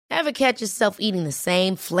Ever catch yourself eating the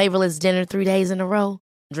same flavorless dinner 3 days in a row?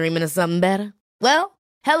 Dreaming of something better? Well,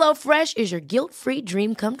 HelloFresh is your guilt-free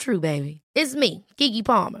dream come true, baby. It's me, Keke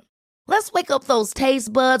Palmer. Let's wake up those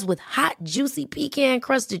taste buds with hot, juicy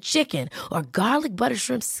pecan-crusted chicken or garlic butter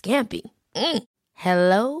shrimp scampi.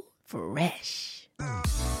 Hello Fresh.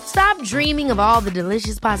 Stop dreaming of all the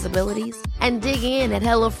delicious possibilities and dig in at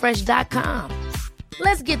HelloFresh.com.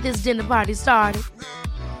 Let's get this dinner party started.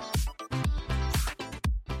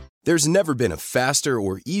 There's never been a faster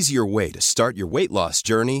or easier way to start your weight loss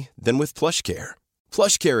journey than with PlushCare.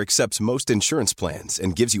 PlushCare accepts most insurance plans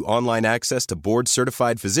and gives you online access to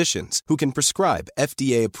board-certified physicians who can prescribe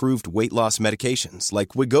FDA-approved weight loss medications like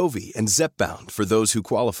Wegovy and Zepbound for those who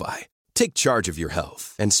qualify. Take charge of your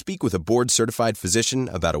health and speak with a board-certified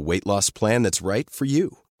physician about a weight loss plan that's right for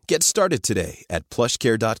you. Get started today at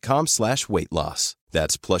plushcare.com/weight loss.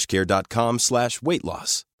 That's plushcare.com/weight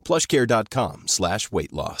loss.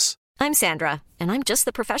 plushcare.com/weight loss. I'm Sandra, and I'm just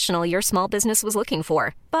the professional your small business was looking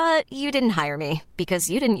for. But you didn't hire me because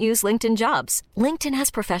you didn't use LinkedIn Jobs. LinkedIn has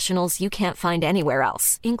professionals you can't find anywhere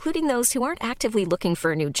else, including those who aren't actively looking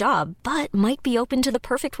for a new job, but might be open to the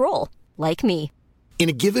perfect role, like me. In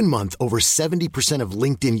a given month, over 70% of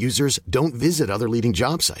LinkedIn users don't visit other leading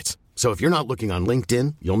job sites. So if you're not looking on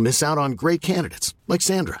LinkedIn, you'll miss out on great candidates like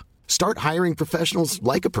Sandra. Start hiring professionals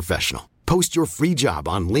like a professional. Post your free job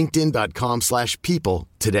on linkedin.com/people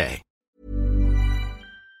today.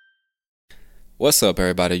 What's up,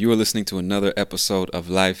 everybody? You are listening to another episode of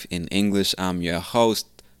Life in English. I'm your host,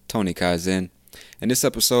 Tony Kaizen. In this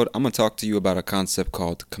episode, I'm going to talk to you about a concept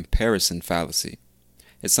called comparison fallacy.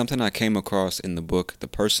 It's something I came across in the book The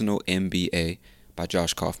Personal MBA by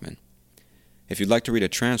Josh Kaufman. If you'd like to read a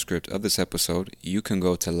transcript of this episode, you can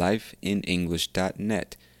go to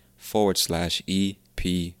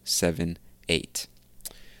lifeinenglish.net/EP78.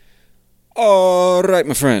 All right,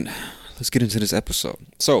 my friend, let's get into this episode.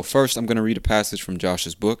 So first, I'm going to read a passage from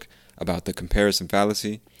Josh's book about the comparison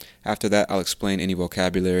fallacy. After that, I'll explain any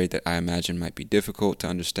vocabulary that I imagine might be difficult to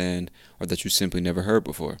understand or that you simply never heard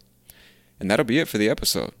before. And that'll be it for the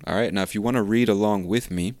episode. All right. Now, if you want to read along with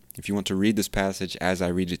me, if you want to read this passage as I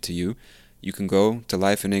read it to you, you can go to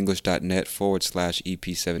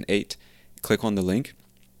lifeinenglish.net/EP78. Click on the link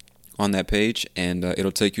on that page, and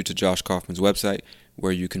it'll take you to Josh Kaufman's website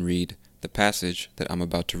where you can read the passage that I'm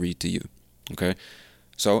about to read to you. Okay.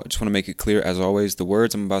 So I just want to make it clear, as always, the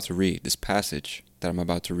words I'm about to read, this passage that I'm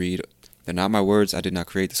about to read, they're not my words. I did not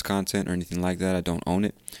create this content or anything like that. I don't own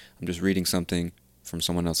it. I'm just reading something from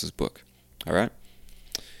someone else's book. All right.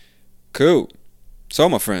 Cool. So,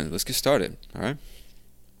 my friend, let's get started. All right.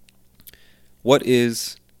 What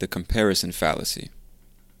is the comparison fallacy?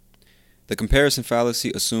 The comparison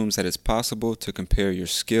fallacy assumes that it's possible to compare your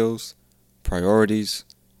skills, priorities,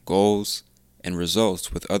 goals, and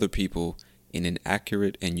results with other people in an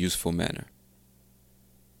accurate and useful manner.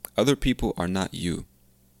 Other people are not you,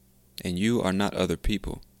 and you are not other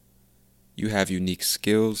people. You have unique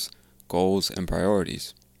skills, goals, and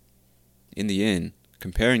priorities. In the end,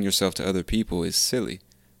 comparing yourself to other people is silly,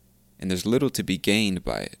 and there's little to be gained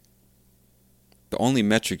by it. The only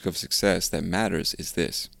metric of success that matters is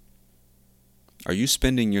this. Are you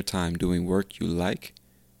spending your time doing work you like,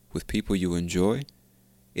 with people you enjoy,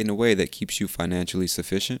 in a way that keeps you financially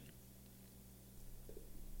sufficient?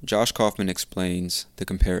 Josh Kaufman explains the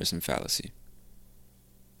comparison fallacy.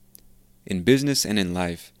 In business and in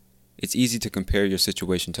life, it's easy to compare your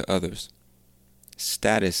situation to others.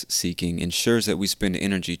 Status seeking ensures that we spend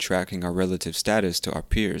energy tracking our relative status to our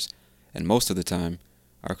peers, and most of the time,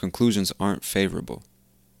 our conclusions aren't favorable.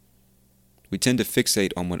 We tend to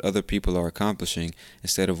fixate on what other people are accomplishing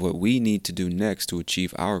instead of what we need to do next to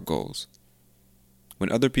achieve our goals.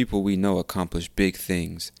 When other people we know accomplish big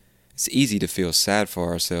things, it's easy to feel sad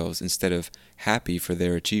for ourselves instead of happy for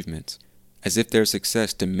their achievements, as if their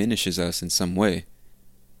success diminishes us in some way.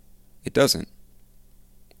 It doesn't.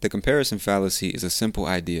 The comparison fallacy is a simple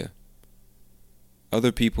idea.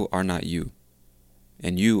 Other people are not you,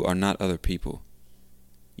 and you are not other people.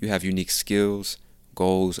 You have unique skills,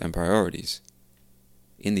 goals, and priorities.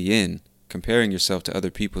 In the end, comparing yourself to other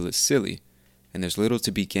people is silly, and there's little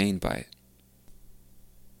to be gained by it.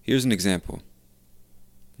 Here's an example.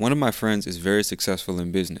 One of my friends is very successful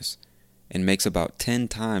in business and makes about 10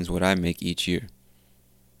 times what I make each year.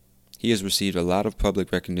 He has received a lot of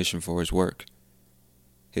public recognition for his work.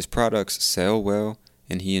 His products sell well,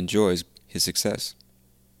 and he enjoys his success.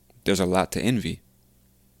 There's a lot to envy.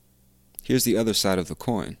 Here's the other side of the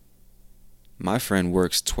coin. My friend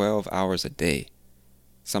works 12 hours a day,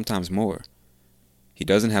 sometimes more. He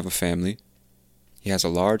doesn't have a family. He has a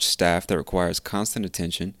large staff that requires constant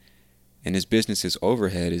attention, and his business's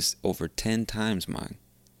overhead is over 10 times mine.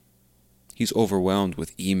 He's overwhelmed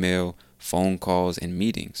with email, phone calls, and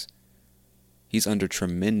meetings. He's under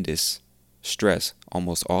tremendous stress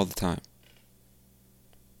almost all the time.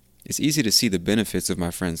 It's easy to see the benefits of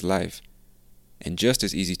my friend's life, and just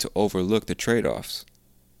as easy to overlook the trade-offs.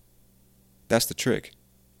 That's the trick.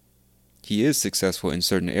 He is successful in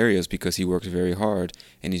certain areas because he works very hard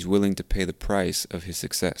and he's willing to pay the price of his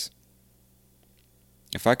success.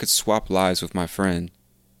 If I could swap lives with my friend,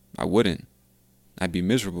 I wouldn't. I'd be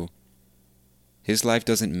miserable. His life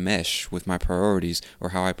doesn't mesh with my priorities or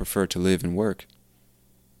how I prefer to live and work.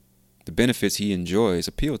 The benefits he enjoys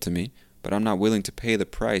appeal to me, but I'm not willing to pay the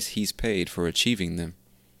price he's paid for achieving them.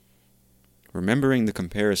 Remembering the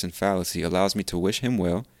comparison fallacy allows me to wish him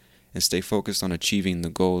well and stay focused on achieving the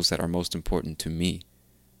goals that are most important to me.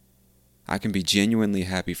 I can be genuinely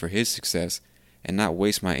happy for his success and not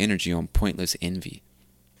waste my energy on pointless envy.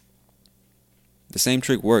 The same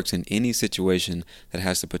trick works in any situation that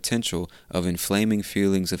has the potential of inflaming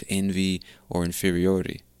feelings of envy or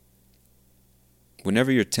inferiority.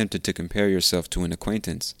 Whenever you're tempted to compare yourself to an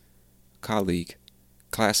acquaintance, colleague,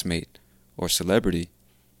 classmate, or celebrity,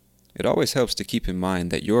 it always helps to keep in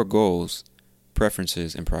mind that your goals,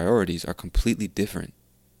 preferences, and priorities are completely different.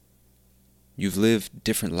 You've lived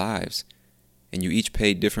different lives, and you each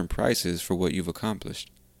pay different prices for what you've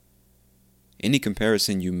accomplished. Any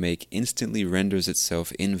comparison you make instantly renders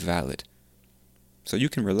itself invalid, so you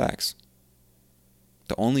can relax.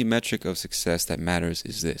 The only metric of success that matters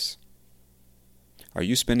is this. Are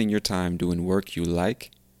you spending your time doing work you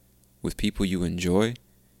like, with people you enjoy,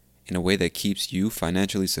 in a way that keeps you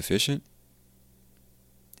financially sufficient?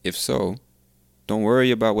 If so, don't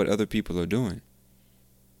worry about what other people are doing.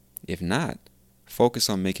 If not, focus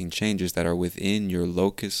on making changes that are within your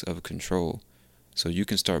locus of control so you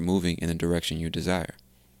can start moving in the direction you desire.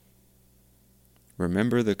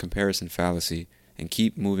 Remember the comparison fallacy and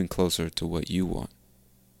keep moving closer to what you want.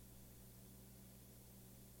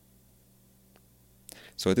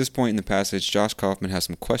 So at this point in the passage, Josh Kaufman has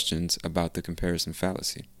some questions about the comparison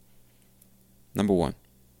fallacy. Number 1,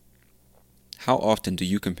 how often do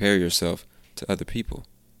you compare yourself to other people?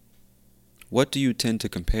 What do you tend to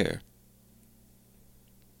compare?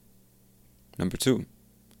 Number 2,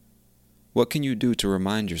 what can you do to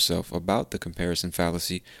remind yourself about the comparison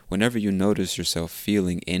fallacy whenever you notice yourself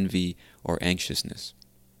feeling envy or anxiousness?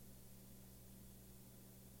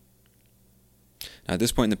 Now, at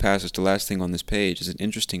this point in the passage, the last thing on this page is an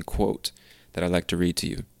interesting quote that I'd like to read to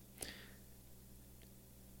you.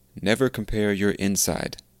 Never compare your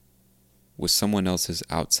inside with someone else's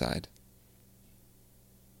outside.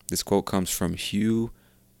 This quote comes from Hugh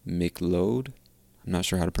McLeod. I'm not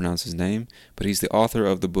sure how to pronounce his name, but he's the author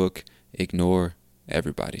of the book Ignore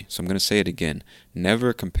Everybody. So I'm going to say it again.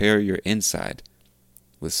 Never compare your inside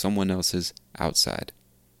with someone else's outside.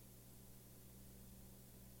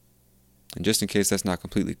 And just in case that's not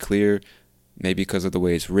completely clear, maybe because of the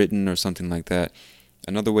way it's written or something like that,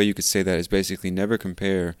 another way you could say that is basically never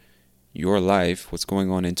compare your life, what's going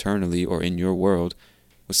on internally or in your world,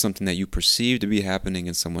 with something that you perceive to be happening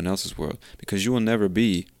in someone else's world, because you will never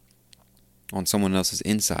be on someone else's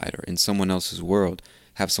inside or in someone else's world,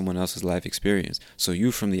 have someone else's life experience. So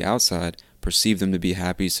you from the outside perceive them to be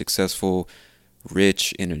happy, successful,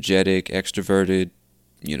 rich, energetic, extroverted,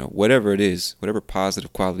 whatever it is, whatever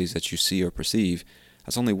positive qualities that you see or perceive,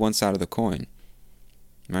 that's only one side of the coin,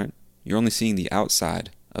 right? You're only seeing the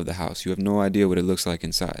outside of the house. You have no idea what it looks like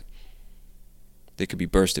inside. There could be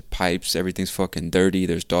bursted pipes, everything's fucking dirty,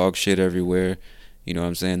 there's dog shit everywhere, you know what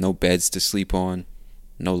I'm saying? No beds to sleep on,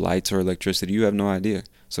 no lights or electricity. You have no idea.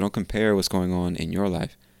 So don't compare what's going on in your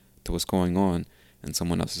life to what's going on in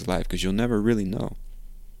someone else's life, because you'll never really know.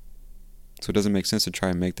 So it doesn't make sense to try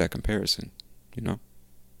and make that comparison,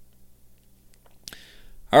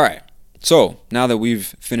 All right, so now that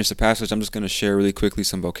we've finished the passage, I'm just going to share really quickly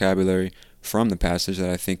some vocabulary from the passage that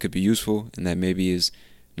I think could be useful and that maybe is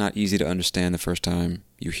not easy to understand the first time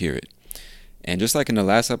you hear it. And just like in the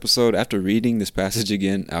last episode, after reading this passage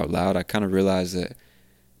again out loud, I kind of realized that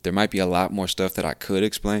there might be a lot more stuff that I could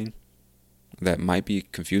explain that might be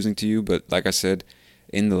confusing to you. But like I said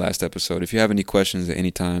in the last episode, if you have any questions at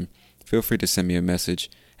any time, feel free to send me a message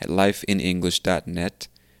at lifeinenglish.net.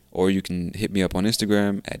 Or you can hit me up on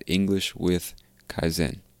Instagram at English with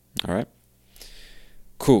Kaizen. All right?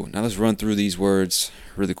 Cool. Now let's run through these words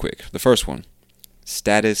really quick. The first one,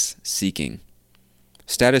 status seeking.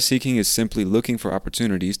 Status seeking is simply looking for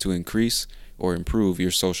opportunities to increase or improve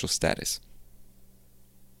your social status.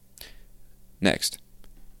 Next,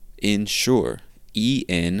 ensure.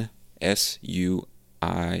 E-N-S-U-I.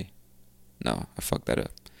 No, I fucked that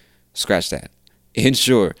up. Scratch that.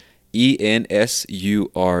 Ensure. E-N-S-U-R-E.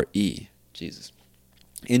 Jesus.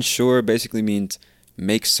 Ensure basically means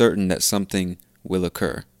make certain that something will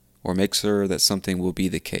occur, or make sure that something will be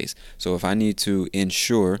the case. So if I need to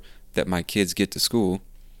ensure that my kids get to school,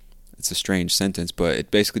 it's a strange sentence, but it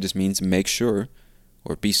basically just means make sure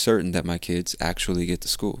or be certain that my kids actually get to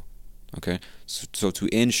school. Okay? So to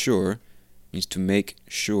ensure means to make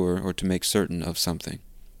sure or to make certain of something.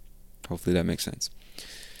 Hopefully that makes sense.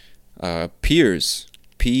 Peers.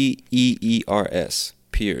 P-E-E-R-S.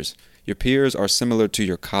 Peers. Your peers are similar to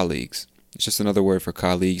your colleagues. It's just another word for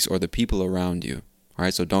colleagues or the people around you. All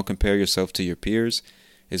right, so don't compare yourself to your peers.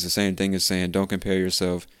 It's the same thing as saying don't compare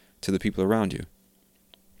yourself to the people around you.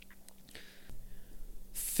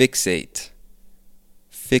 Fixate.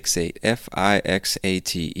 Fixate.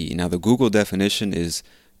 F-I-X-A-T-E. Now, the Google definition is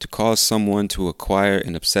to cause someone to acquire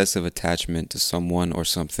an obsessive attachment to someone or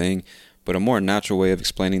something. But a more natural way of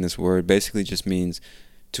explaining this word basically just means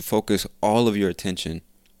to focus all of your attention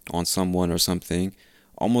on someone or something,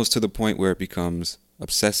 almost to the point where it becomes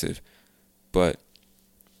obsessive. But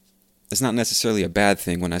it's not necessarily a bad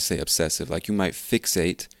thing when I say obsessive. Like you might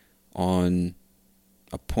fixate on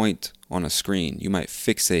a point on a screen. You might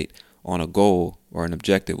fixate on a goal or an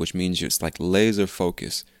objective, which means it's like laser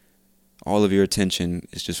focus. All of your attention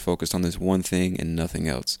is just focused on this one thing and nothing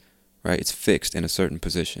else, right? It's fixed in a certain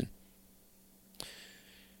position.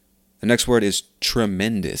 The next word is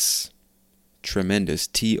tremendous. Tremendous.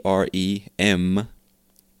 T-R-E-M-E-N-D-O-U-S.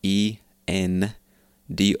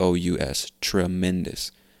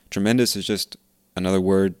 Tremendous. Tremendous is just another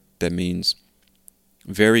word that means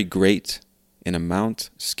very great in amount,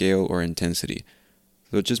 scale, or intensity.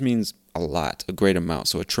 So it just means a lot, a great amount.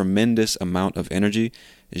 So a tremendous amount of energy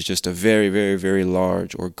is just a very, very, very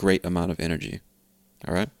large or great amount of energy.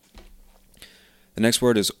 All right? The next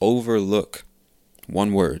word is overlook.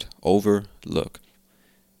 One word, overlook.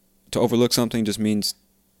 To overlook something just means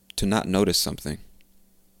to not notice something.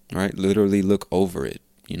 Right? Literally look over it,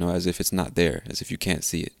 as if it's not there, as if you can't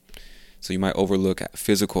see it. So you might overlook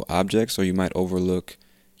physical objects, or you might overlook,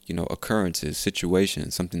 occurrences,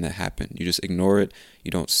 situations, something that happened. You just ignore it.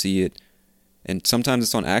 You don't see it. And sometimes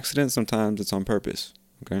it's on accident. Sometimes it's on purpose.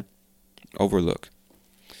 Okay? Overlook.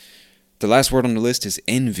 The last word on the list is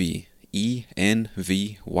envy.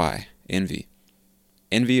 E-N-V-Y. Envy.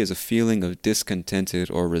 Envy is a feeling of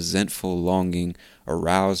discontented or resentful longing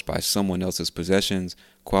aroused by someone else's possessions,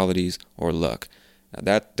 qualities, or luck. Now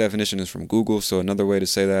that definition is from Google, so another way to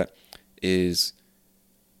say that is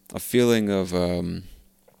a feeling of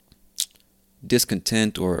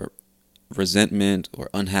discontent or resentment or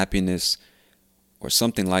unhappiness or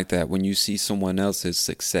something like that when you see someone else's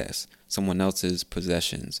success, someone else's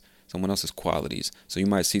possessions, someone else's qualities. So you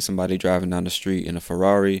might see somebody driving down the street in a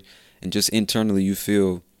Ferrari, and just internally you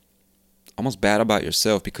feel almost bad about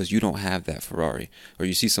yourself because you don't have that Ferrari. Or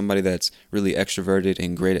you see somebody that's really extroverted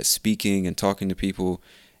and great at speaking and talking to people,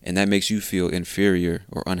 and that makes you feel inferior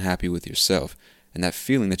or unhappy with yourself. And that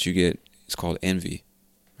feeling that you get is called envy.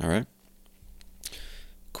 All right?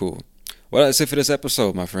 Cool. Well, that's it for this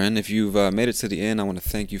episode, my friend. If you've made it to the end, I want to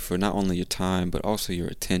thank you for not only your time, but also your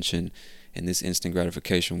attention in this instant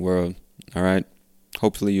gratification world. All right?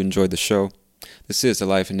 Hopefully you enjoyed the show. This is the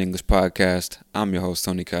Life in English podcast. I'm your host,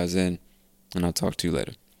 Tony Kaizen, and I'll talk to you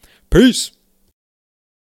later. Peace!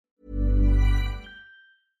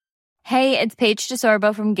 Hey, it's Paige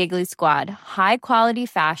DeSorbo from Giggly Squad. High quality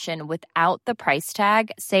fashion without the price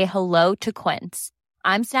tag. Say hello to Quince.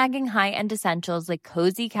 I'm snagging high-end essentials like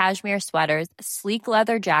cozy cashmere sweaters, sleek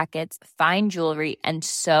leather jackets, fine jewelry, and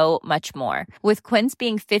so much more. With Quince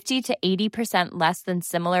being 50 to 80% less than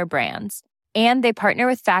similar brands. And they partner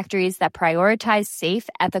with factories that prioritize safe,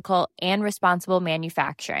 ethical, and responsible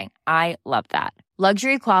manufacturing. I love that.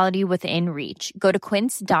 Luxury quality within reach. Go to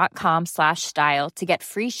quince.com/style to get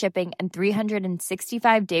free shipping and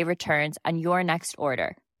 365-day returns on your next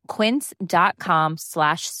order.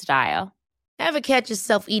 Quince.com/style. Ever catch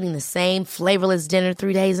yourself eating the same flavorless dinner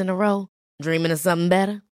 3 days in a row? Dreaming of something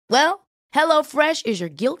better? Well, HelloFresh is your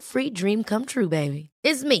guilt-free dream come true, baby.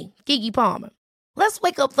 It's me, Keke Palmer. Let's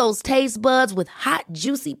wake up those taste buds with hot,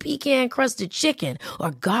 juicy pecan-crusted chicken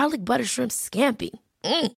or garlic butter shrimp scampi.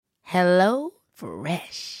 Hello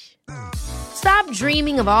Fresh. Stop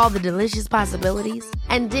dreaming of all the delicious possibilities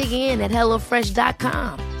and dig in at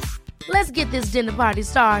HelloFresh.com. Let's get this dinner party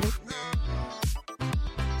started.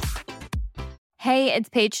 Hey, it's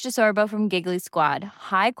Paige DeSorbo from Giggly Squad.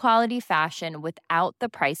 High quality fashion without the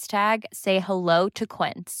price tag. Say hello to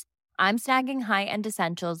Quince. I'm snagging high-end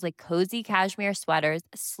essentials like cozy cashmere sweaters,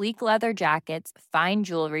 sleek leather jackets, fine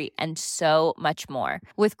jewelry, and so much more.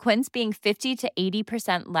 With Quince being 50 to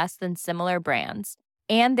 80% less than similar brands.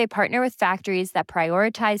 And they partner with factories that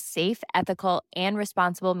prioritize safe, ethical, and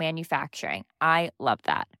responsible manufacturing. I love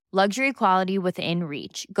that. Luxury quality within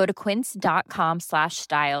reach. Go to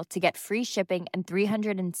quince.com/style to get free shipping and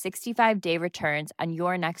 365-day returns on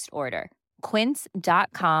your next order.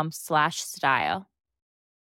 Quince.com/style.